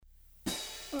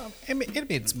It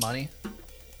made its money.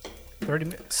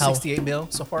 68 mil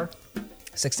so far.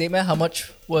 68 man. How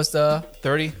much was the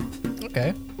 30.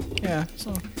 Okay. Yeah.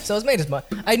 So it's made its money.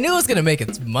 I knew it was gonna make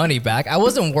its money back. I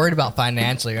wasn't worried about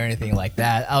financially or anything like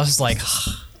that. I was just like,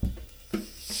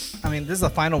 I mean, this is the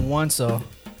final one, so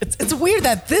it's weird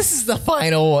that this is the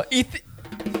final one.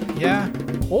 yeah.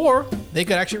 Or they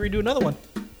could actually redo another one.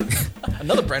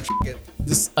 Another branch.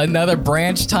 Just another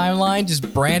branch timeline.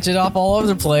 Just branch it off all over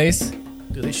the place.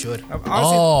 Dude, they should.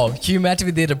 Honestly, can you imagine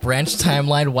if we did a branch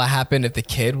timeline? What happened if the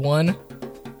kid won?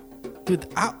 Dude,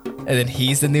 and then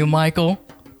he's the new Michael.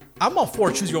 I'm all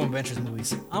for choose your own adventures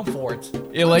movies. I'm for it.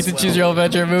 You like to choose your own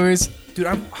adventure movies? Dude,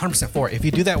 I'm 100% for it. If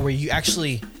you do that where you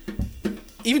actually,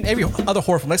 even every other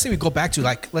horror film, let's say we go back to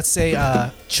like, let's say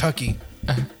Chucky.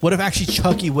 What if actually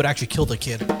Chucky would actually kill the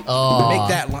kid? Oh. Make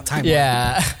that time.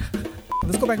 Yeah.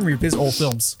 Let's go back and revisit old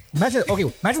films. Imagine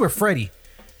we're Freddy.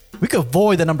 We could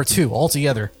avoid the number 2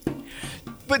 altogether.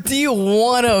 But do you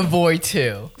want to avoid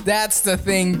 2? That's the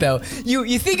thing, though.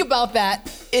 You think about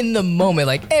that in the moment.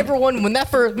 Like everyone, when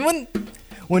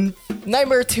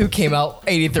Nightmare 2 came out,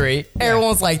 83,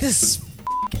 everyone's like, this is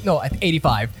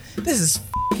 85. This is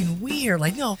weird.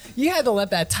 Like, no, you had to let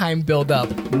that time build up.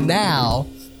 Now,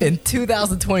 in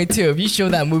 2022, if you show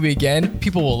that movie again,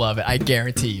 people will love it. I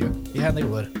guarantee you. Yeah, they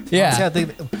would. Yeah.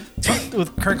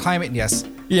 With current climate, yes.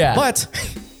 Yeah. But,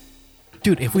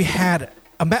 dude, if we had,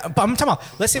 I'm talking about,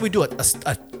 let's say we do a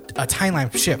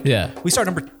timeline shift. Yeah. We start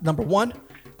number 1.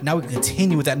 Now we can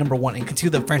continue with that number 1 and continue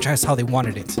the franchise how they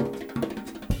wanted it.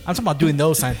 I'm talking about doing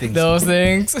those kind of things. Those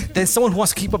things. Then someone who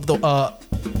wants to keep up the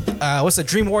what's the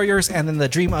Dream Warriors and then the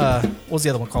Dream what was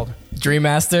the other one called? Dream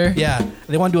Master. Yeah,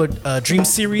 they want to do a Dream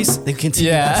series. They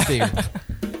continue that thing.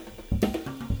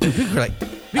 Dude, we could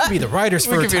be the writers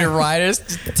for. We could be the writers,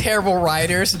 terrible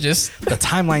writers, just the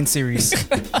timeline series.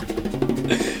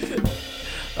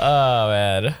 Oh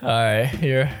man! All right,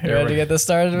 you ready to get this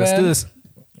started, man? Let's do this.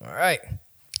 All right,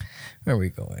 where are we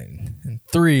going? In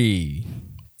 3,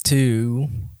 2,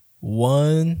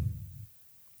 1.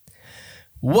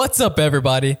 What's up,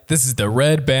 everybody? This is the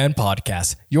Red Band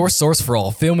Podcast, your source for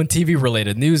all film and TV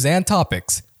related news and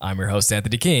topics. I'm your host,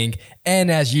 Anthony King,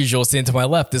 and as usual, sitting to my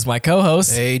left is my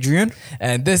co-host, Adrian.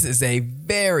 And this is a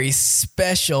very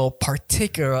special,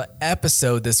 particular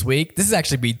episode this week. This is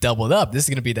actually be doubled up. This is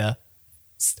going to be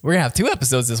we're going to have 2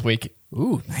 episodes this week.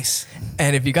 Ooh, nice.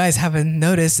 And if you guys haven't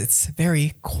noticed, it's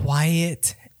very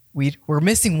quiet. We're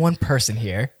missing one person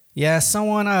here. Yeah,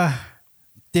 someone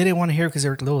didn't want to hear because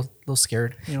they're a little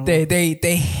scared. You know?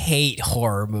 They hate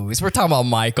horror movies. We're talking about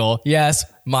Michael. Yes,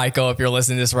 Michael, if you're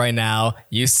listening to this right now,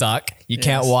 you suck. You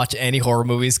can't watch any horror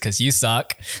movies because you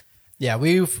suck. Yeah,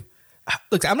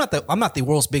 look. I'm not the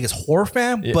world's biggest horror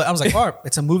fan, but I was like, all right,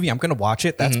 it's a movie. I'm gonna watch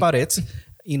it. That's about it.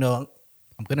 You know,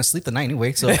 I'm gonna sleep the night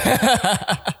anyway. So,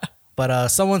 but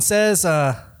someone says,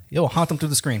 "Yo, haunt them through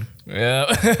the screen." Yeah.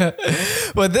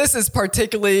 But this is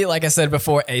particularly, like I said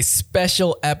before, a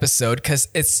special episode because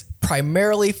it's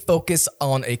primarily focused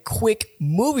on a quick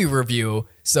movie review.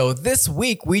 So this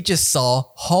week we just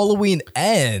saw Halloween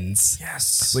Ends.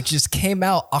 Yes. Which just came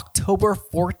out October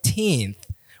 14th,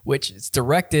 which is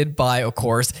directed by, of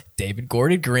course, David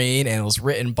Gordon Green, and it was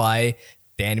written by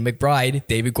Danny McBride,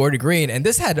 David Gordon Green, and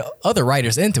this had other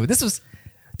writers into it.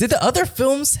 Did the other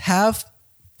films have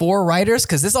 4 writers?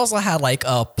 Because this also had like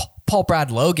Paul Brad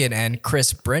Logan and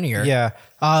Chris Brenier. Yeah.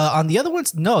 On the other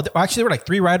ones, no. Actually, there were like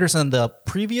 3 writers on the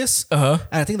previous. And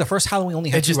I think the first Halloween only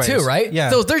had 2 writers. Just 2, right? Yeah.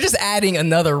 So they're just adding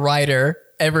another writer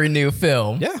every new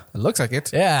film. Yeah, it looks like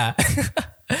it. Yeah.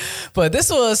 But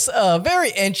this was a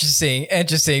very interesting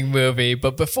movie.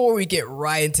 But before we get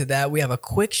right into that, we have a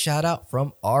quick shout out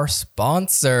from our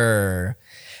sponsor,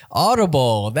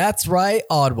 Audible. That's right,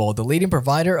 Audible, the leading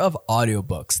provider of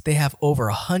audiobooks. They have over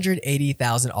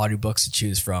 180,000 audiobooks to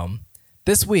choose from.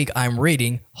 This week, I'm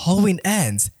reading Halloween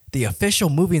Ends, the official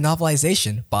movie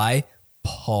novelization by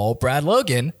Paul Brad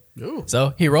Logan. Ooh.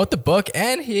 So he wrote the book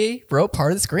and he wrote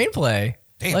part of the screenplay.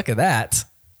 Damn. Look at that.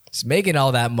 Just making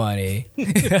all that money.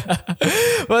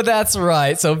 But that's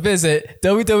right. So visit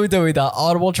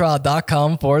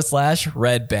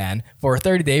www.audibletrial.com/redband for a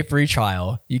 30-day free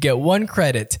trial. You get 1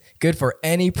 credit, good for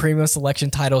any premium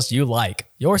selection titles you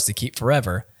like, yours to keep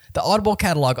forever. The Audible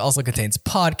catalog also contains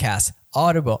podcasts,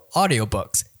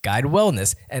 audiobooks, guide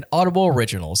wellness, and Audible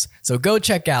originals. So go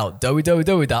check out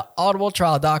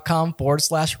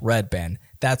www.audibletrial.com/redband.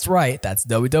 That's right. That's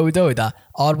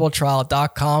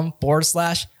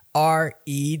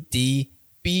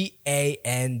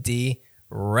www.audibletrial.com/REDBAND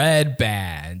Red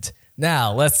Band.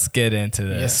 Now let's get into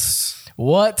this. Yes.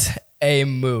 What a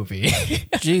movie.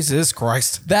 Jesus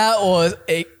Christ. That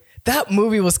that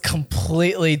movie was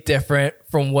completely different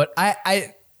from what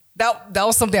that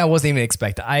was something I wasn't even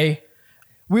expecting.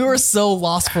 We were so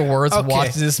lost for words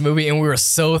watching this movie, and we were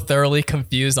so thoroughly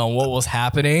confused on what was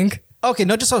happening. Okay,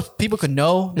 no, just so people could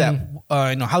know that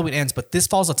Halloween ends, but this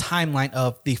follows a timeline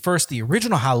of the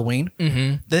original Halloween.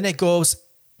 Then it goes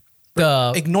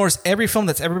ignores every film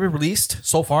that's ever been released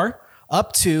so far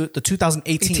up to the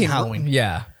 2018 Halloween.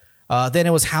 Yeah. Then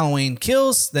it was Halloween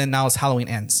Kills. Then now it's Halloween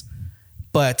Ends.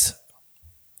 But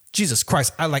Jesus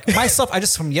Christ, I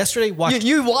just from yesterday watched.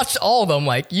 You watched all of them.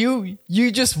 Like you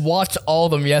just watched all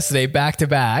of them yesterday back to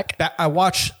back. I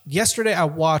watched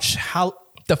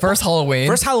the first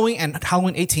Halloween and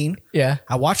Halloween 18. Yeah.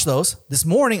 I watched those. This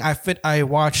morning I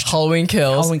watched Halloween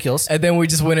Kills. And then we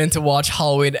just went in to watch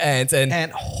Halloween Ends.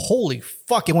 And holy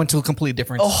fuck, it went to a completely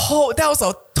different. Oh, that was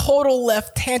a total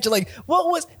left tangent. Like,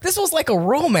 this was like a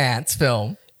romance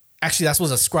film. Actually, that's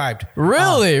what's ascribed.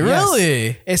 Really?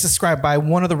 Yes. It's ascribed by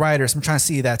one of the writers. I'm trying to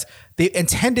see that they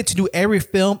intended to do every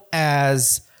film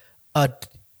as here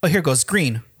it goes,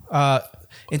 green. So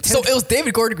it was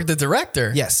David Gordon, the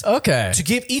director? Yes. Okay. To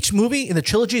give each movie in the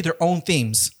trilogy their own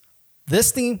themes.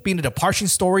 This theme being the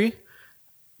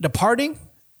departing,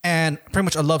 and pretty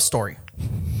much a love story.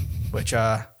 Which,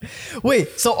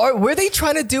 Wait, so were they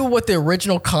trying to do what the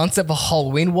original concept of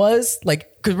Halloween was?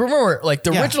 Like, because remember, like,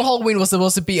 the original Halloween was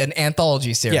supposed to be an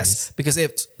anthology series. Yes, because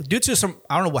due to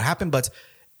I don't know what happened, but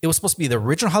it was supposed to be the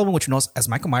original Halloween, which you know as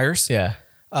Michael Myers. Yeah.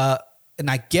 And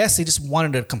I guess they just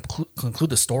wanted to conclude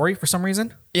the story for some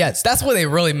reason. Yes, that's when they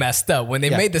really messed up. When they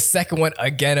made the second one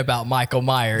again about Michael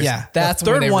Myers. Yeah. That's the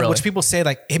third when they one, which people say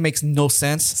like it makes no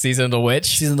sense. Season of the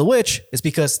Witch is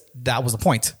because that was the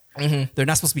point. They're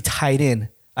not supposed to be tied in.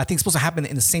 I think it's supposed to happen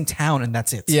in the same town, and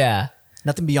that's it. Yeah.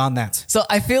 Nothing beyond that. So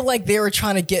I feel like they were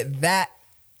trying to get that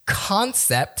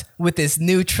concept with this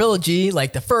new trilogy.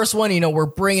 Like the first one, we're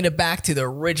bringing it back to the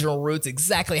original roots,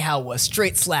 exactly how it was,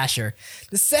 straight slasher.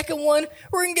 The second one,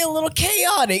 we're gonna get a little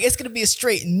chaotic. It's gonna be a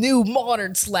straight new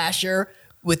modern slasher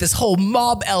with this whole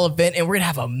mob element, and we're gonna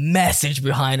have a message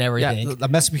behind everything. Yeah, a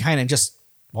message behind it, and just,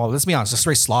 well, let's be honest, a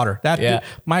straight slaughter. Dude,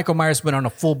 Michael Myers went on a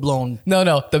full-blown...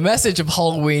 No, the message of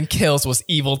Halloween Kills was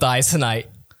evil dies tonight.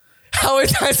 How many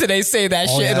times did they say that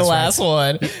shit in the last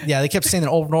one? Yeah, they kept saying it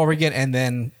over and over again, and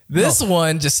then... This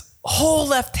one, just whole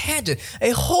left tangent.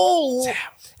 It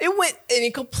went in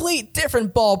a complete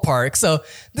different ballpark. So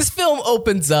this film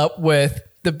opens up with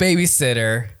the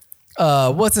babysitter.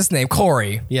 What's his name?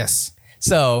 Corey. Yes.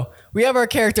 So we have our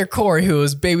character Corey, who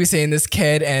was babysitting this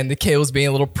kid, and the kid was being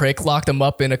a little prick, locked him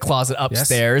up in a closet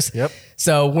upstairs. Yes. Yep.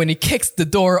 So when he kicks the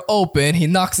door open, he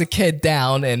knocks the kid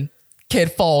down, and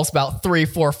kid falls about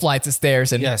 3-4 flights of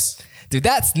stairs. And yes. Dude,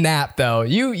 that snap though.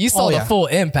 You saw the full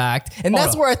impact. And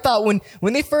that's where I thought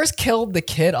when they first killed the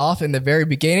kid off in the very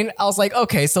beginning, I was like,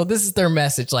 okay, so this is their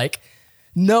message. Like,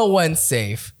 no one's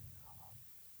safe.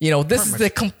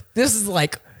 This is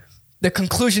like the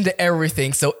conclusion to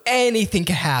everything. So anything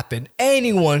could happen.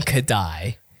 Anyone could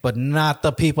die. But not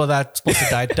the people that's supposed to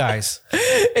die dies.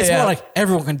 It's more like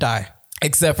everyone can die.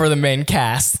 Except for the main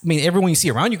cast. I mean, everyone you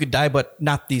see around you could die, but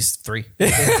not these three.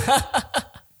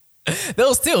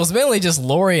 Those two. It was mainly just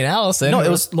Lori and Allison. No, it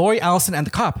was Lori, Allison, and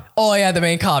the cop. Oh, yeah, the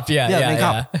main cop. Yeah, the main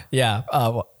cop. Yeah.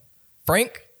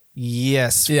 Frank?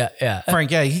 Yes. Yeah.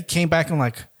 Frank, he came back and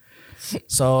like,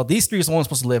 so these three is the ones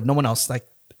supposed to live. No one else. Like,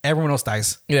 everyone else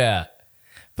dies. Yeah.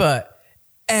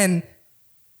 And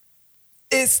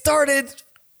it started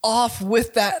off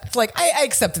with that. Like, I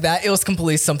accepted that. It was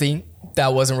completely something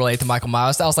that wasn't related to Michael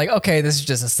Myers. I was like, okay, this is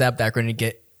just a step that we're going to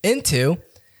get into.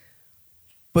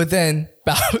 But then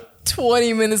about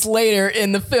 20 minutes later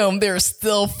in the film, they're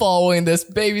still following this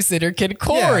babysitter kid,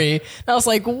 Corey. And I was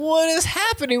like, what is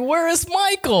happening? Where is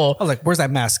Michael? I was like, where's that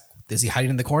mask? Is he hiding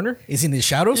in the corner? Is he in the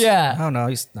shadows? Yeah. I don't know.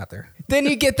 He's not there. Then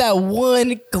you get that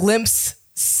one glimpse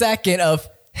second of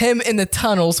him in the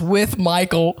tunnels with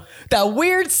Michael. That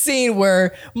weird scene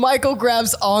where Michael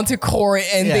grabs onto Corey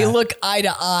and they look eye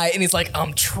to eye and he's like,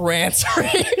 I'm transferring.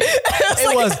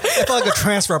 It felt like a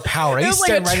transfer of power. It was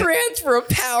like a transfer of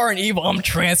power and evil. I'm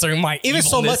transferring my even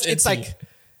so much. It's like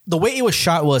the way it was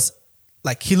shot was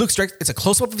like he looks direct. It's a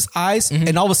close up of his eyes,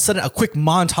 and all of a sudden a quick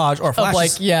montage or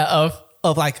flashes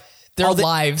of like their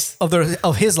lives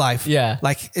of his life. Yeah,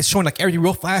 like it's showing like everything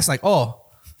real fast. Like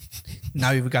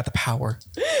now you've got the power.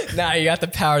 Now you got the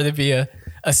power to be a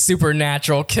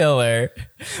supernatural killer.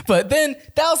 But then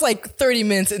that was like 30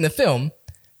 minutes in the film.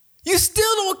 You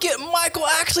still don't get Michael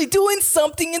actually doing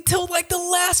something until like the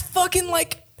last fucking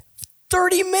like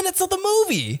 30 minutes of the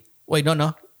movie. Wait,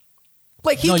 no.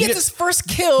 Like he gets his first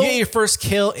kill. You get your first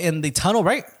kill in the tunnel,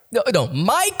 right? No,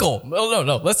 Michael.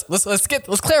 No. Let's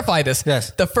clarify this.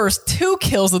 Yes. The first 2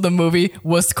 kills of the movie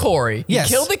was Corey. He Yes.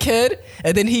 killed the kid,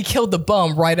 and then he killed the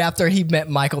bum right after he met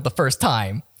Michael the first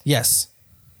time. Yes.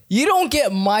 You don't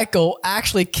get Michael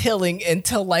actually killing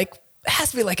until like it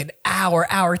has to be like an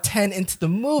hour 10 into the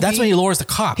movie. That's when he lures the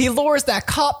cop. He lures that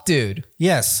cop dude.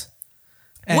 Yes.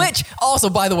 And Which also,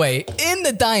 by the way, in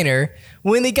the diner,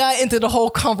 when they got into the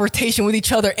whole confrontation with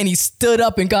each other and he stood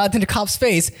up and got into the cop's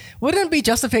face, wouldn't it be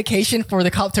justification for the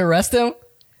cop to arrest him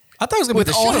I thought it was gonna with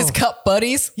be the all show. his cop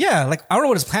buddies? Yeah, like I don't know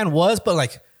what his plan was, but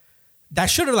like that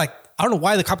should have like I don't know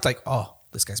why the cop's like, oh,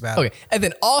 this guy's bad. Okay, and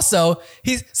then also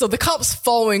so the cop's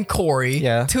following Corey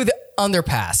Yeah. to the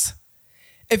underpass.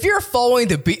 If you're following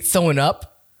to beat someone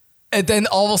up, and then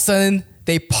all of a sudden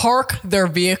they park their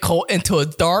vehicle into a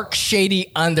dark,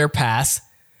 shady underpass,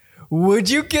 would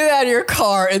you get out of your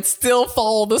car and still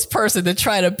follow this person to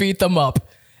try to beat them up?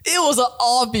 It was an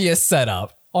obvious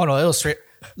setup. Oh no, it was straight.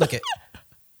 Look it.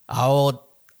 I'll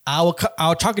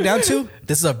chalk it down to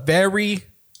this is a very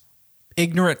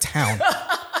ignorant town.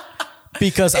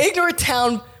 Because Ignorant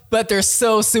town, but they're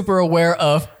so super aware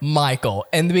of Michael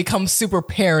and they become super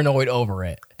paranoid over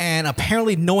it. and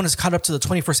apparently no one has caught up to the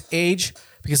 21st age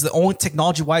because the only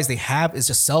technology wise they have is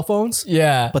just cell phones.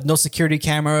 Yeah. But no security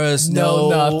cameras, No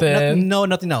nothing.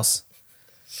 nothing else.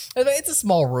 I mean, it's a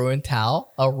small rural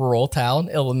town,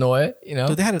 Illinois, you know.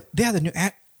 Dude, they had the new.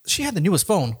 She had the newest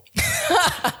phone.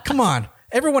 Come on,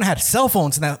 everyone had cell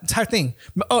phones in that entire thing.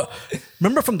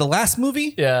 Remember from the last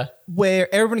movie? Yeah.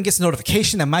 Where everyone gets a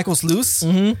notification that Michael's loose.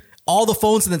 Mm-hmm. All the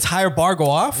phones in the entire bar go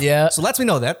off. Yeah. So lets me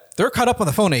know that they're caught up on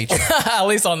the phone age, At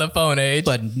least on the phone age.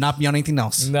 but not beyond anything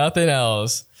else. Nothing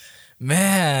else.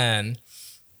 Man.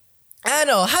 I don't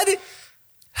know.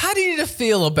 How do you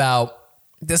feel about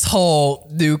this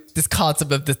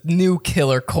concept of this new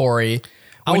killer Corey?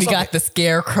 When you got the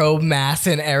scarecrow mask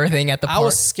and everything at the park. I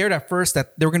was scared at first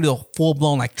that they were going to do a full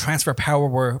blown like transfer power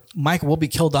where Michael will be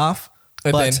killed off,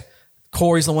 And but then-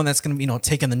 Corey's the one that's going to be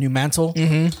taking the new mantle.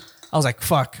 Mm-hmm. I was like,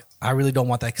 fuck, I really don't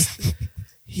want that. 'Cause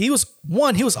he was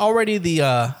already the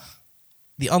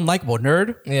unlikable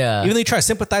nerd. Yeah. Even though he tried to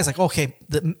sympathize, like, okay,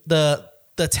 the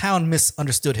town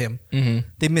misunderstood him. Mm-hmm.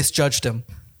 They misjudged him.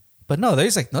 But no, they're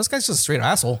just like, no, this guy's just a straight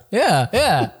asshole.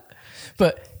 Yeah.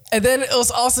 And then it was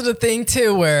also the thing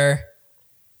too where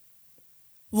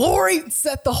Lori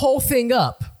set the whole thing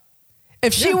up.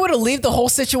 If she would have left the whole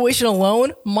situation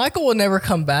alone, Michael would never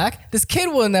come back. This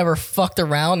kid would have never fucked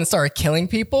around and started killing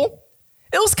people.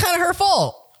 It was kind of her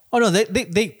fault. Oh no,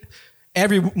 they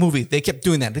every movie they kept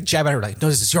doing that. They jab at her like, no,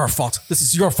 this is your fault. This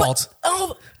is your fault.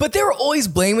 But they were always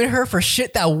blaming her for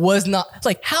shit that was not. It's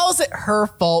like, how is it her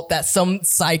fault that some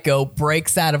psycho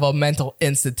breaks out of a mental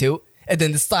institute and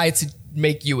then decides to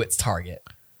make you its target?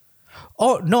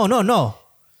 Oh, no.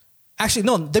 Actually,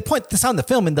 no, they point this out in the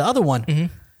film. In the other one,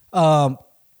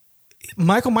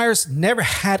 Michael Myers never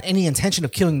had any intention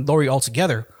of killing Laurie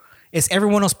altogether. It's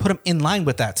everyone else put him in line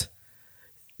with that.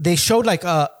 They showed they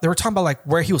were talking about like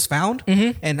where he was found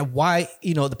and why,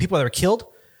 the people that were killed.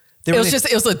 It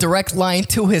was a direct line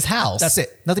to his house. That's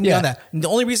it. Nothing beyond that. And the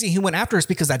only reason he went after her is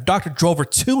because that doctor drove her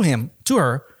to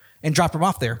her and dropped him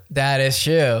off there. That is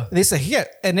true. And they said, yeah.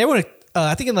 And everyone,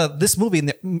 I think in this movie, in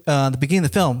the beginning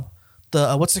of the film,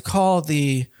 the what's it called?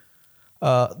 The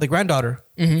granddaughter,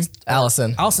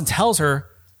 Allison. Allison tells her,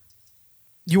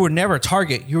 "You were never a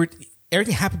target.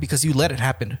 Everything happened because you let it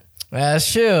happen."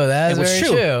 That's true. That's very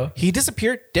true. He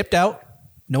disappeared, dipped out.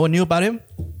 No one knew about him.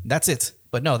 That's it.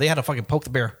 But no, they had to fucking poke the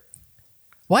bear.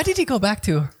 Why did he go back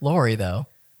to Lori though?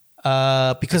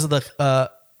 Because of the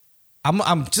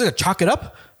I'm just gonna chalk it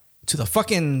up to the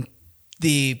fucking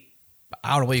I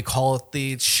don't know what you call it,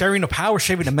 the sharing of power,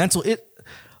 sharing of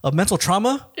mental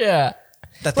trauma. Yeah.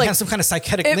 That they have some kind of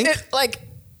psychotic link.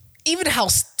 Even how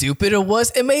stupid it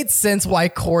was, it made sense why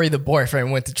Corey, the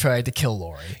boyfriend, went to try to kill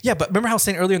Lori. Yeah, but remember how I was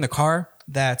saying earlier in the car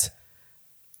that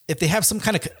if they have some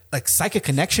kind of like psychic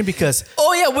connection because...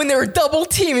 Oh yeah, when they were double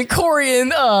teaming, Corey and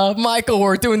Michael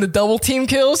were doing the double team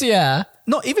kills, yeah.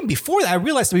 No, even before that, I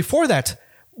realized before that,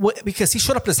 because he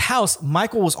showed up at his house,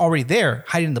 Michael was already there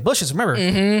hiding in the bushes, remember?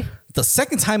 Mm-hmm. The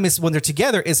second time is when they're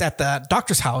together is at the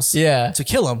doctor's house to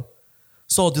kill him.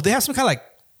 So do they have some kind of like...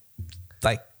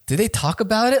 Do they talk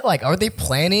about it? Like, are they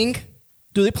planning?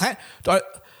 Do they plan?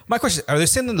 My question is, are they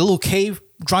sitting in the little cave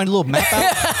drawing a little map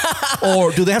out?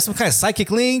 Or do they have some kind of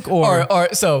psychic link? Or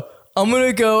so I'm going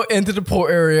to go into the poor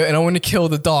area and I'm going to kill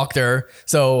the doctor.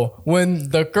 So when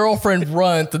the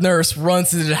the nurse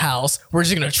runs into the house, we're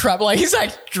just going to trap. Like, he's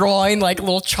like drawing like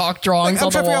little chalk drawings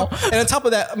on the wall. And on top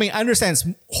of that, I mean, I understand it's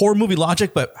horror movie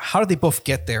logic, but how did they both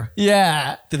get there?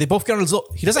 Yeah. Did they both get on his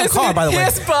little... He doesn't have a car, by the way.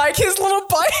 His little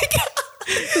bike.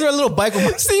 There's a little bike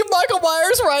with See Michael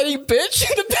Myers riding bitch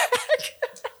in the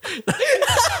back.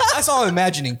 That's all I'm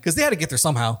imagining because they had to get there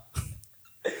somehow.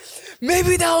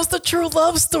 Maybe that was the true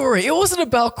love story. It wasn't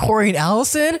about Corey and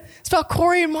Allison. It's about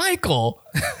Corey and Michael.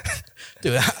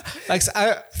 Dude,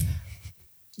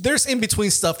 there's in between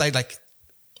stuff that like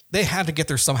they had to get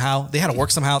there somehow. They had to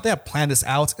work somehow. They had to plan this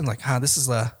out and like, this is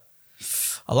a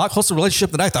lot closer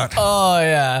relationship than I thought. Oh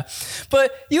yeah,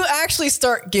 but you actually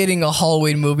start getting a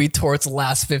Halloween movie towards the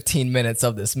last 15 minutes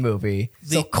of this movie.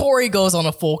 So Corey goes on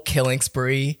a full killing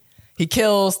spree. He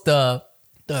kills the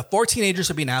 4 teenagers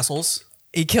for being assholes.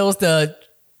 He kills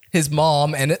his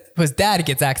mom, and his dad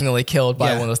gets accidentally killed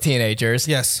by one of those teenagers.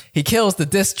 Yes. He kills the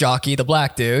disc jockey, the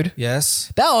black dude.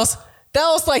 Yes. That was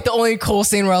like the only cool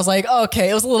scene where I was like, okay,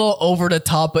 it was a little over the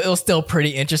top, but it was still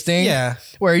pretty interesting. Yeah.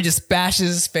 Where he just bashes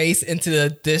his face into the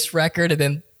disc record, and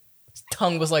then his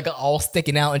tongue was like all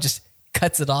sticking out and just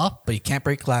cuts it off. But you can't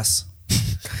break glass.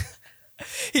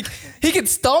 He could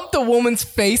stomp the woman's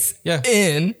face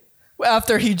in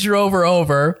after he drove her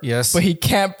over. Yes. But he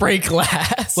can't break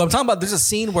glass. Well, I'm talking about there's a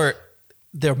scene where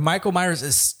Michael Myers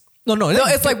is... No,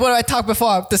 it's like what I talked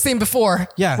before. The scene before.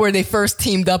 Yeah. Where they first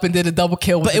teamed up and did a double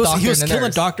kill with the doctor. He was and the killing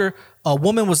nurse. a doctor. A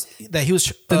woman was... The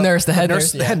head nurse.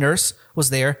 The head nurse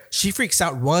was there. She freaks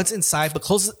out, runs inside, but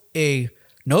closes a...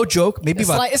 No joke. Maybe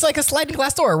it's like a sliding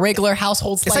glass door. A regular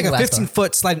household sliding glass door. It's like a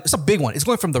 15-foot sliding... It's a big one. It's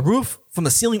going from the roof, from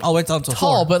the ceiling, all the way down to the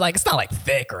floor. Tall, but like it's not like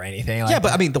thick or anything. Like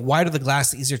but I mean, the wider the glass,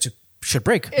 the easier to... should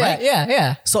break, yeah, right?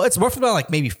 Yeah. So it's roughly about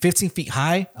like maybe 15 feet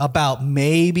high, about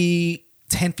maybe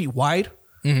 10 feet wide.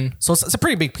 Mm-hmm. So it's a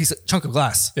pretty big chunk of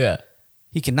glass. Yeah.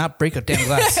 He cannot break a damn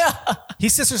glass.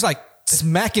 His sister's like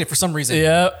smacking it for some reason.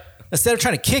 Yeah. Instead of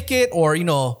trying to kick it or,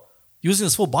 using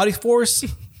his full body force,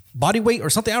 body weight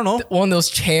or something, I don't know. One of those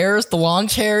chairs, the lawn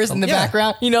chairs in the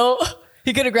background,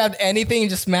 he could have grabbed anything and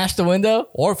just smashed the window.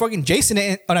 Or fucking Jason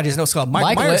it. Oh, not Jason, no, it's called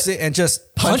Michael Myers it and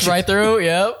just punch right through.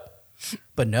 Yep.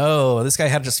 But no, this guy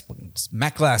had to just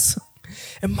smack glass.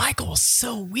 And Michael was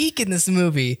so weak in this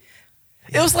movie.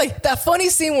 It was like that funny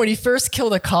scene where he first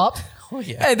killed a cop. Oh,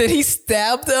 yeah. And then he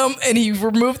stabbed him and he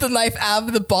removed the knife out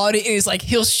of the body and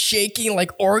he's shaking,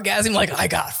 like orgasming, like I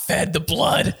got fed the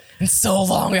blood and so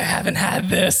long I haven't had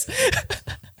this.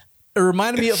 It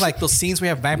reminded me of like those scenes where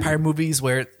you have vampire movies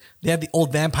where they have the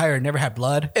old vampire and never had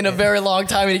blood. In a very long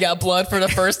time and he got blood for the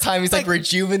first time. He's like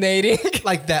rejuvenating.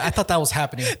 Like that. I thought that was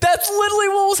happening. That's literally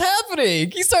what was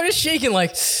happening. He started shaking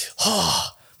like,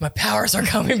 oh, my powers are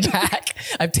coming back.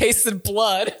 I've tasted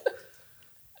blood.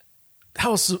 That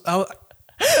was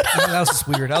just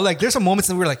weird. There's some moments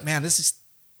that we were like, man, this is...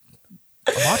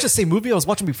 I watched the same movie I was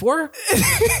watching before.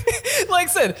 Like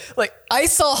I said, I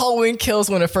saw Halloween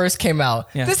Kills when it first came out.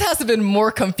 Yeah. This has to have been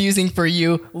more confusing for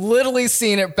you, literally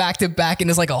seeing it back to back and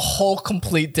it's like a whole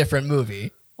complete different movie.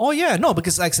 Oh yeah, no,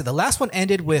 because like I said, the last one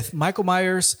ended with Michael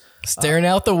Myers staring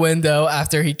out the window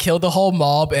after he killed the whole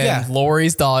mob and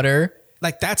Laurie's daughter.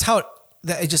 Like that's how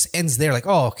it just ends there. Like,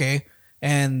 oh, okay.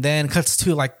 And then cuts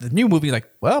to like the new movie, like,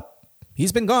 well,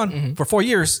 he's been gone for 4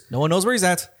 years. No one knows where he's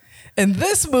at. And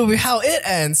this movie, how it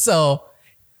ends. So,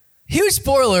 huge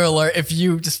spoiler alert if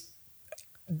you just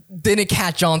didn't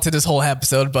catch on to this whole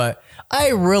episode, but I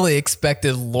really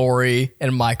expected Laurie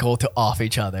and Michael to off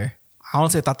each other.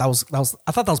 Honestly, I thought that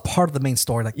was part of the main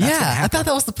story. Like, that's I thought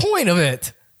that was the point of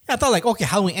it. Yeah, I thought like, okay,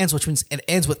 Halloween ends, which means it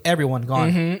ends with everyone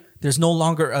gone. There's no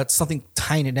longer something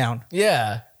tying it down.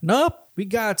 Yeah. Nope. We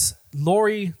got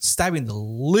Laurie stabbing the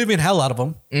living hell out of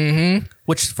him.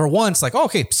 Which for once, like,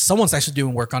 okay, someone's actually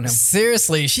doing work on him.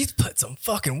 Seriously, she's put some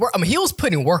fucking work. I mean, he was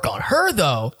putting work on her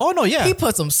though. Oh no, yeah. He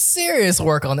put some serious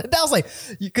work on it. That was like,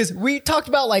 because we talked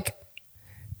about like,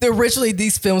 originally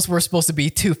these films were supposed to be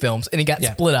 2 films and it got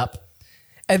split up.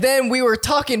 And then we were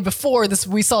talking before this,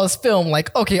 we saw this film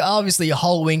like, okay, obviously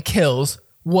Halloween Kills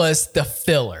was the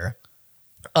filler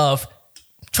of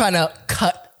trying to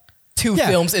cut 2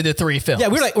 films into 3 films.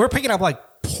 Yeah, we're picking up like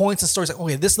points and stories. Like,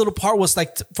 okay, this little part was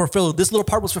like for filler. This little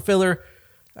part was for filler.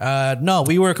 No,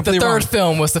 we were completely wrong. The third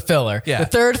film was the filler. Yeah. The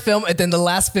third film, and then the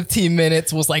last 15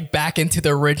 minutes was like back into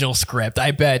the original script.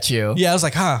 I bet you. Yeah, I was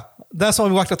like, huh. That's when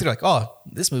we walked out there like, oh,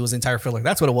 this movie was the entire filler.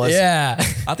 That's what it was. Yeah.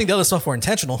 I think the other stuff were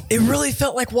intentional. It really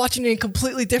felt like watching a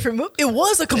completely different movie. It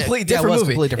was a completely different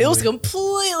movie. It was a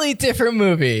completely different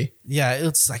movie. Yeah,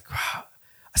 it's like, wow.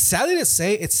 Sadly to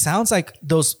say, it sounds like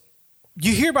those...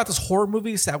 You hear about those horror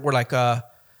movies that were like... I'm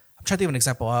trying to think of an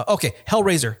example. Okay,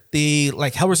 Hellraiser.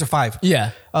 Hellraiser 5.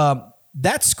 Yeah.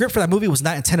 That script for that movie was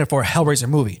not intended for a Hellraiser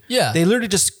movie. Yeah. They literally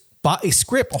just bought a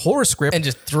script, a horror script. And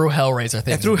just threw Hellraiser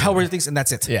things. And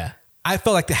that's it. Yeah. I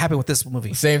felt like that happened with this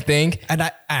movie. Same thing. And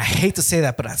I hate to say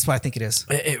that, but that's what I think it is.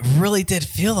 It really did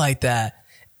feel like that.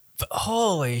 But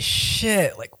holy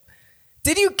shit! Like,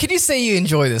 can you say you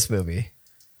enjoy this movie?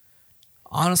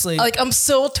 Honestly, Like, I'm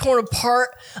so torn apart.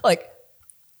 Like,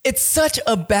 it's such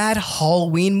a bad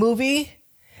Halloween movie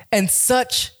and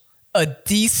such a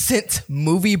decent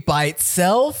movie by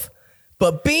itself,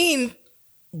 but being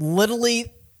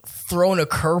literally thrown a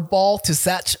curveball to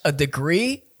such a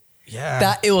degree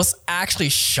that it was actually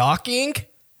shocking.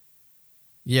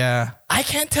 Yeah. I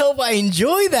can't tell if I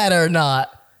enjoy that or not.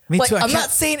 Me like, too. I'm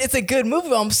not saying it's a good movie,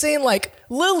 but I'm saying, like,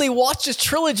 literally watch this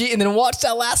trilogy and then watch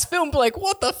that last film and be like,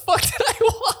 what the fuck did I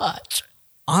watch?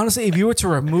 Honestly, if you were to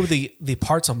remove the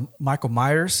parts of Michael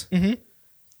Myers,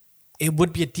 it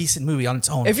would be a decent movie on its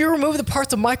own. If you remove the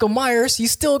parts of Michael Myers, you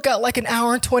still got like an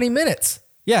hour and 20 minutes.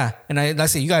 Yeah. And I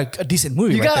say you got a decent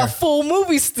movie You right got there. a full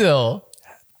movie still.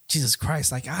 Jesus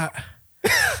Christ. Like,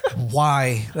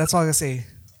 why? That's all I can say.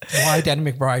 Why, Danny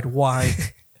McBride? Why?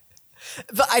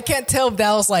 But I can't tell if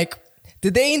that was like,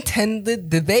 did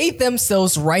they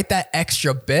themselves write that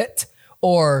extra bit?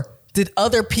 Or did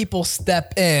other people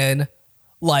step in,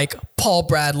 like Paul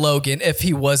Brad Logan, if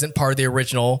he wasn't part of the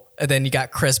original, and then you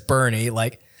got Chris Burney?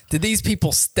 Like, did these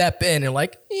people step in and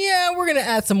like, yeah, we're gonna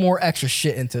add some more extra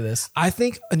shit into this? I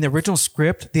think in the original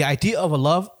script, the idea of a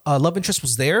love interest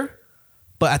was there,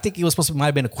 but I think it was supposed to might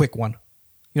have been a quick one.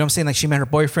 You know what I'm saying? Like she met her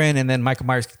boyfriend and then Michael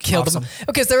Myers Killed him.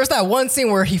 Okay, so there was that one scene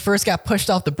where he first got pushed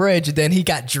off the bridge and then he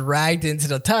got dragged into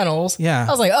the tunnels. Yeah. I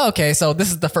was like, oh, okay, so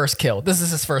this is the first kill. This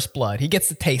is his first blood. He gets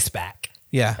the taste back.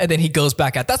 Yeah. And then he goes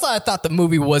back out. That's what I thought the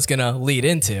movie was going to lead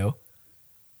into.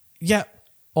 Yeah.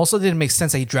 Also, it didn't make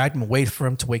sense that he dragged him away for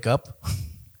him to wake up.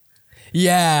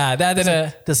 Yeah, that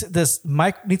didn't. Does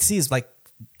Mike need to see his like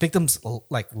victims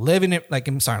like living it like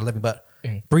I'm sorry, not living, but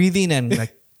breathing and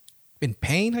like in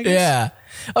pain, I guess? Yeah.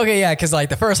 Okay, yeah, because like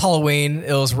the first Halloween,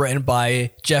 it was written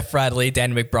by Jeff Bradley,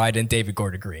 Danny McBride, and David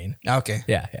Gordon Green. Okay.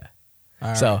 Yeah.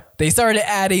 All So right. they started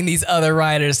adding these other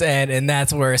writers in, and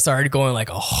that's where it started going like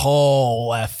a whole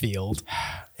left field.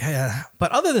 Yeah.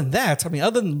 But other than that, I mean,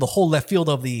 other than the whole left field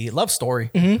of the love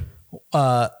story, the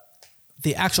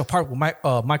actual part with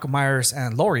Michael Myers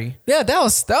and Laurie. Yeah, that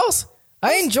was.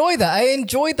 I enjoyed that. I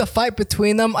enjoyed the fight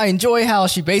between them. I enjoy how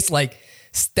she basically like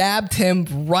stabbed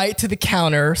him right to the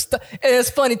counter. And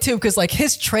it's funny too because like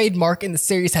his trademark in the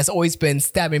series has always been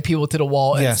stabbing people to the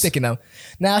wall and sticking them.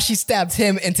 Now she stabbed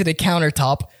him into the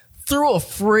countertop, threw a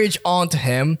fridge onto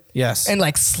him, and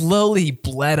like slowly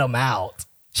bled him out.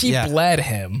 She bled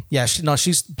him. Yeah,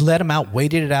 she's bled him out,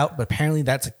 waited it out, but apparently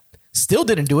that's still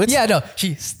didn't do it. Yeah, no,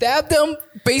 she stabbed him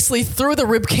basically through the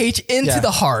rib cage into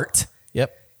the heart.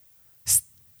 Yep.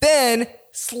 Then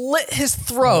slit his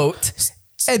throat.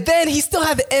 And then he still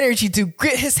had the energy to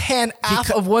get his hand off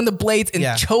of one of the blades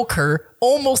and choke her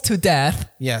almost to death.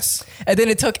 Yes. And then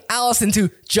it took Allison to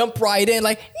jump right in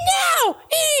like, no,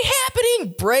 it ain't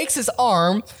happening. Breaks his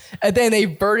arm. And then they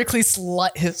vertically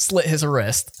slit his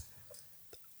wrist.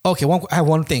 Okay, I have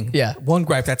one thing. Yeah. One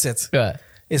gripe, that's it. Yeah.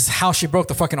 Is how she broke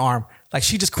the fucking arm. Like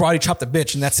she just karate chopped the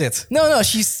bitch and that's it. No,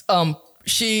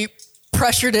 she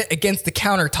pressured it against the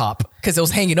countertop because it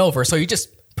was hanging over. So you just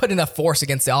put enough force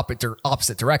against the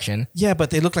opposite direction. Yeah,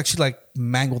 but they looked like she like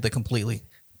mangled it completely.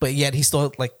 But yet he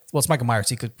still like, well, it's Michael Myers.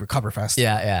 He could recover fast.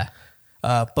 Yeah.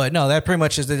 But no, that pretty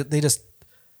much is they just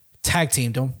tag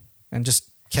teamed him and just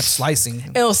kept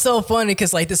slicing. It was so funny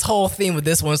because like this whole theme with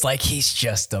this one was like, he's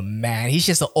just a man. He's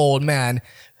just an old man.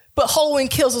 But Halloween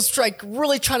Kills was like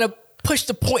really trying to push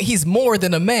the point he's more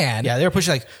than a man. Yeah, they were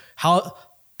pushing like how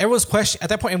everyone's question at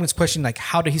that point. Everyone's questioning like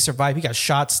how did he survive? He got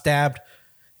shot, stabbed,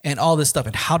 and all this stuff.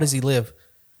 And how does he live?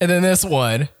 And then this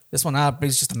one,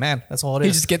 he's just a man. That's all it is.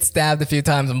 He just gets stabbed a few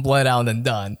times and bled out and then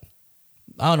done.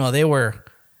 I don't know. They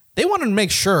wanted to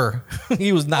make sure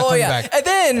he was not coming back. And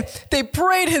then they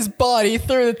parade his body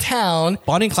through the town.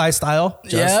 Bonnie and Clyde style.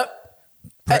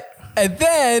 And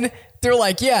then they're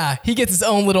like, yeah, he gets his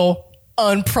own little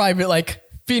unprivate like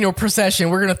funeral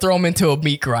procession. We're going to throw him into a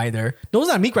meat grinder. No, it was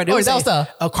not a meat grinder. That was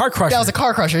a car crusher. That was a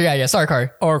car crusher. Yeah. Sorry,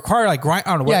 car. Or a car like grind.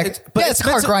 I don't know. It's a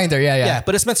car grinder. Yeah.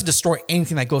 But it's meant to destroy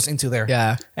anything that goes into there.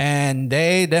 Yeah. And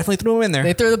they definitely threw him in there.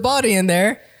 They threw the body in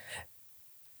there.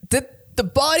 Did the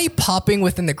body popping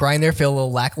within the grinder feel a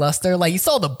little lackluster? Like you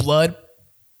saw the blood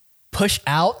push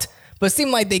out, but it seemed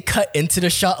like they cut into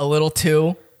the shot a little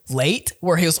too late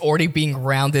where he was already being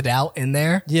grounded out in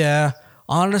there. Yeah.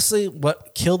 Honestly,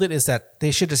 what killed it is that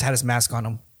they should just had his mask on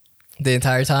him the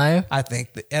entire time. I think.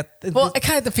 Well, it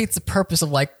kind of defeats the purpose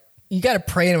of like, you got to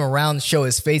parade him around and show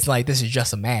his face like this is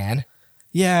just a man.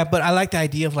 Yeah, but I like the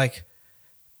idea of like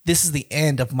this is the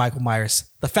end of Michael Myers.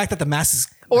 The fact that the mask is...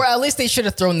 Or at least they should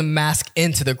have thrown the mask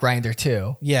into the grinder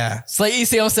too. Yeah. It's like, you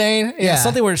see what I'm saying? Yeah.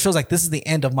 Something where it shows like this is the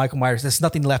end of Michael Myers. There's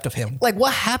nothing left of him. Like,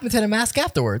 what happened to the mask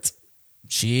afterwards?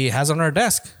 She has it on her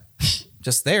desk.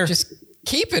 Just there. Just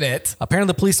keeping it.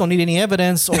 Apparently the police don't need any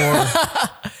evidence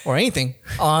or anything.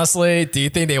 Honestly, do you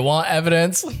think they want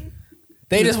evidence?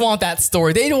 They just want that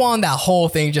story. They want that whole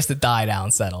thing just to die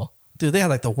down, settle. Dude, they have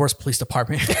like the worst police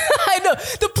department. I know.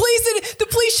 The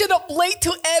police showed up late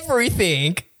to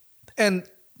everything. And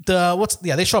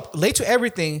they show up late to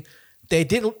everything.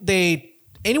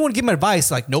 Anyone give them advice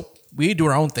like, nope, we do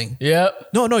our own thing. Yep.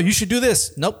 No, you should do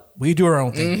this. Nope, we do our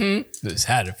own thing. Mm-hmm. This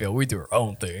Haddonfield, we do our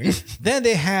own thing. Then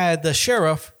they had the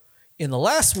sheriff in the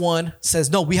last one says,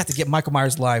 no, we have to get Michael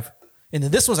Myers alive. And then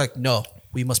this one's like, no,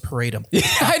 we must parade him. Yeah,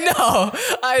 I know.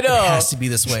 It has to be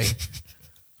this way.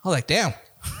 I was like, damn.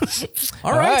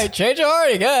 All right, change your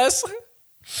heart, I guess.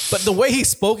 But the way he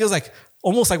spoke is like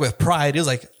almost like with pride. It was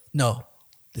like, no,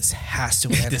 this has to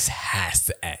end. This has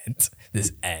to end.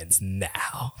 This ends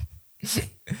now.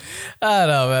 I don't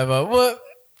know, man, but what,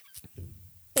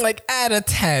 like, out of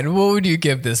 10, what would you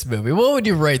give this movie? What would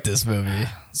you rate this movie?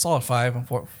 Solid 5 and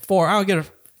 4. I'll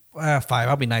give it 5.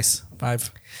 I'll be nice.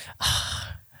 5.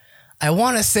 I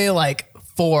want to say like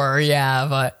 4, yeah,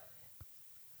 but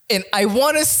and I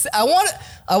want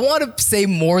to say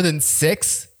more than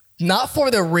 6, not for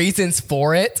the reasons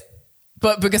for it,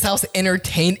 but because I was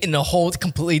entertained in a whole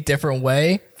completely different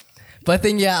way. But I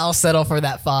think, yeah, I'll settle for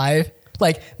that 5.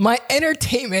 Like, my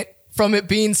entertainment from it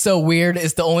being so weird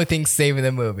is the only thing saving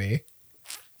the movie.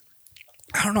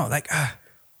 I don't know. Like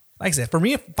I said, for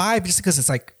me, 5 just because it's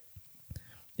like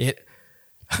it.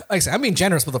 Like I said, I'm being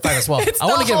generous with the 5 as well. I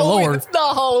want to give it lower. It's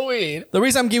not Halloween. The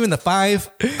reason I'm giving the 5,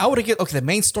 I would have given the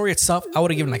main story itself. I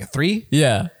would have given like a 3.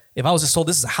 Yeah. If I was just told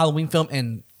this is a Halloween film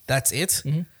and that's it,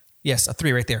 yes, a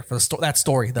 3 right there for that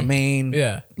story, the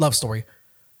main love story.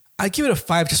 I'd give it a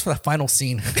 5 just for the final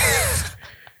scene.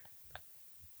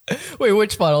 Wait,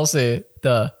 which final scene?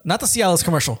 Not the Cialis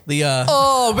commercial. The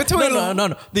between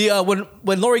no. The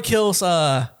when Laurie kills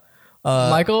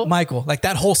Michael, like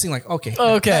that whole scene, like okay,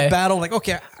 that battle, like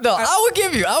okay. No, I would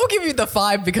give you the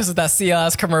 5 because of that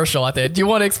CLS commercial out there. Do you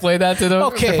want to explain that to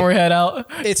them before we head out?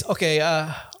 It's okay.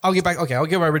 I'll get back. Okay, I'll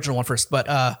give my original one first. But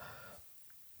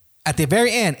at the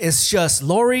very end, it's just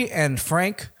Laurie and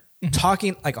Frank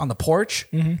talking like on the porch.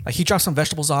 Like he drops some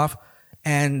vegetables off,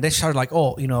 and they started like,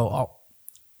 oh, you know,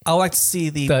 I would like to see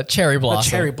the cherry blossom.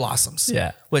 The cherry blossoms.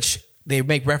 Yeah, which they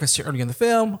make reference to earlier in the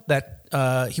film that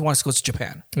he wants to go to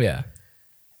Japan. Yeah.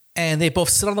 And they both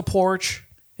sit on the porch,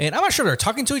 and I'm not sure they're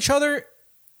talking to each other,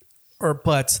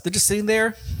 but they're just sitting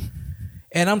there.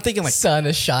 And I'm thinking like sun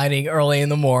is shining early in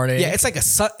the morning. Yeah, it's like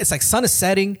sun is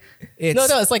setting. No,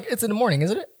 it's in the morning,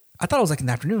 isn't it? I thought it was like in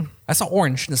the afternoon. I saw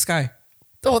orange in the sky.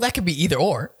 Oh, that could be either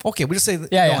or. Okay, we just say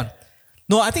yeah.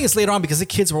 No, I think it's later on because the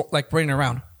kids were like running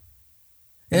around.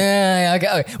 Yeah,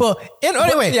 okay. Well,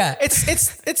 anyway, yeah,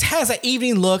 it has an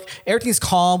evening look. Everything's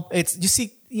calm. You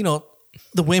see, you know,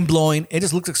 the wind blowing. It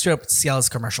just looks like straight up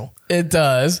Cialis commercial. It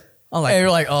does. I'm like, and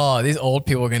you're like, oh, these old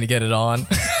people are gonna get it on.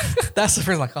 That's the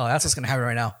first like, oh, that's what's gonna happen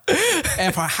right now.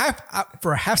 And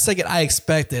for a half second, I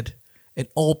expected an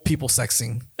old people sex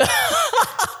scene.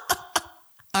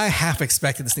 I half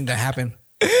expected this thing to happen.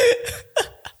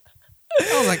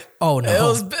 I was like, oh no. It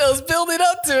was building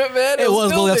up to it, man. It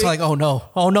was building up to like, oh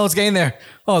no, it's getting there.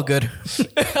 Oh, good.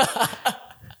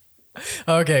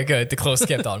 Okay, good. The close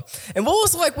kept on. And what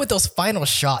was like with those final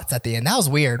shots at the end? That was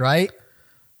weird, right?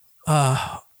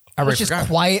 I really just forgot.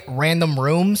 Quiet, random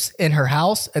rooms in her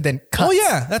house, and then cuts. Oh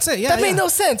yeah, that's it. Yeah, that made no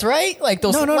sense, right? Like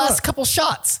those last couple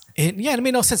shots. It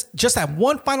made no sense. Just that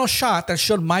one final shot that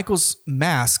showed Michael's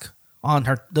mask on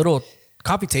her little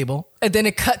coffee table, and then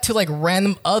it cut to like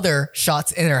random other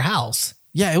shots in her house.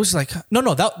 Yeah, it was like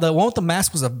no. The one with the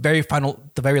mask was the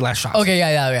very last shot. Okay,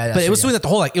 yeah. But it was doing that the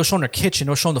whole like it was showing her kitchen, it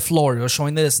was showing the floor, it was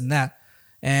showing this and that,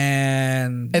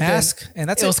 and mask, and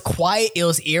that's it. It was quiet. It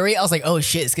was eerie. I was like, oh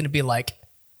shit, it's gonna be like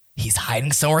he's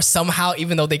hiding somewhere somehow,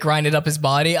 even though they grinded up his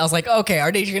body. I was like, okay,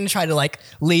 are they gonna try to like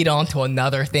lead on to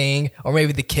another thing, or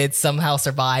maybe the kids somehow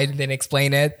survived and didn't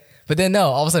explain it? But then no,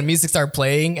 all of a sudden music started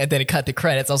playing, and then it cut the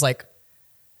credits. I was like,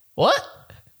 what?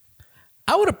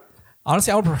 I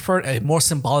would prefer a more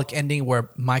symbolic ending where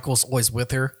Michael's always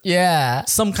with her. Yeah.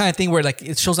 Some kind of thing where like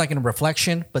it shows like in a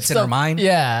reflection, but it's in her mind.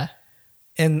 Yeah.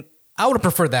 And I would have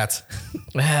preferred that.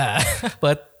 Yeah.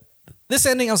 But this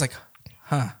ending, I was like,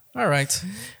 huh, all right.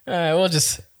 We'll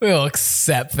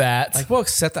accept that. Like, we'll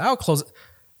accept that. I'll close it.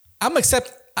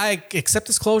 I accept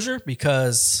this closure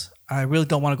because I really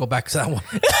don't want to go back to that one.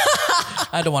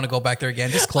 I don't want to go back there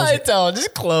again. Just close it.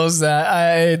 Just close that.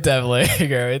 I definitely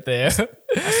agree with you.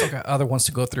 I still got other ones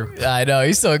to go through. I know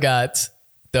you still got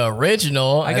the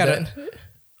original. I got it.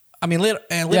 I mean, later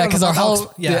because our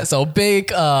whole so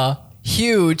big,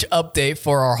 huge update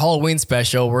for our Halloween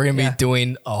special. We're gonna be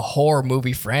doing a horror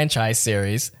movie franchise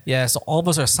series. Yeah, so all of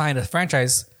us are assigned a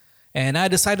franchise, and I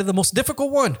decided the most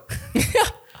difficult one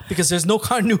because there's no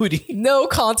continuity. No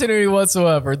continuity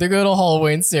whatsoever. They're going to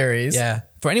Halloween series. Yeah,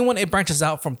 for anyone, it branches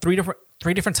out from three different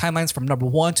timelines from number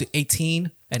 1 to 18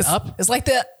 and up. It's like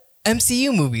the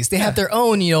MCU movies. They have their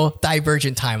own,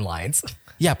 divergent timelines.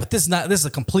 Yeah, but this is a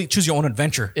complete choose your own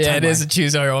adventure. Yeah, timeline. It is a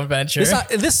choose your own adventure.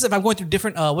 This is if I'm going through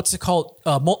different. What's it called?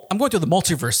 I'm going through the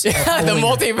multiverse. Yeah, the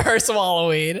multiverse of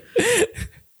Halloween.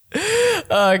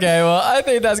 Okay, well, I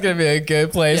think that's going to be a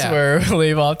good place where we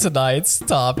leave off tonight's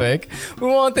topic. We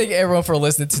want to thank everyone for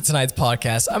listening to tonight's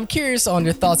podcast. I'm curious on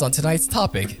your thoughts on tonight's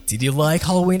topic. Did you like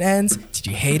Halloween Ends? Did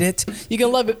you hate it? You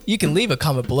can love it. You can leave a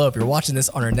comment below if you're watching this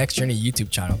on our Next Journey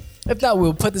YouTube channel. If not,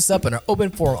 we'll put this up in our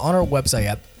open forum on our website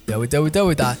at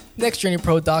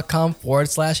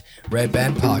www.nextjourneypro.com/Red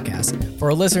Band Podcast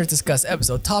for our listeners to discuss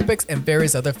episode topics and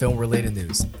various other film related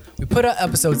news. We put out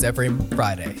episodes every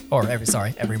Monday.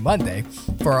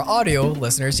 For our audio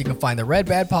listeners, you can find the Red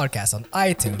Band Podcast on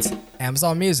iTunes,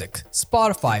 Amazon Music,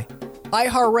 Spotify,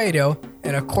 iHeartRadio,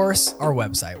 and of course our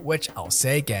website, which I'll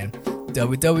say again,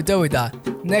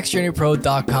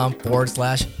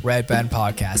 www.nextjourneypro.com/Red Band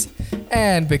Podcast.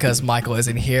 And because Michael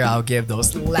isn't here, I'll give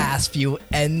those last few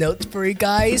end notes for you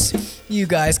guys. You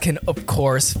guys can, of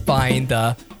course, find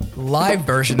the live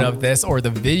version of this or the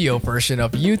video version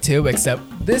of YouTube, except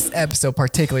this episode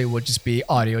particularly will just be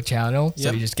audio channel.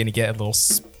 So you're just going to get a little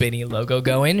spinny logo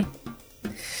going.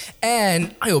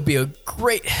 And it will be a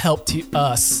great help to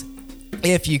us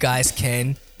if you guys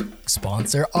can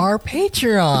sponsor our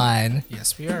Patreon.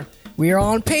 Yes, we are. We are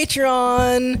on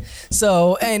Patreon,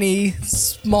 so any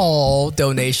small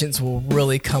donations will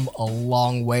really come a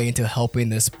long way into helping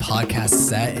this podcast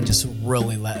set and just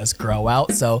really let us grow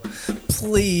out. So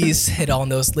please hit on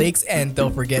those links and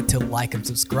don't forget to like and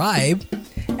subscribe.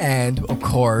 And of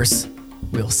course,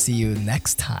 we'll see you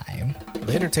next time.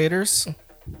 Later, taters.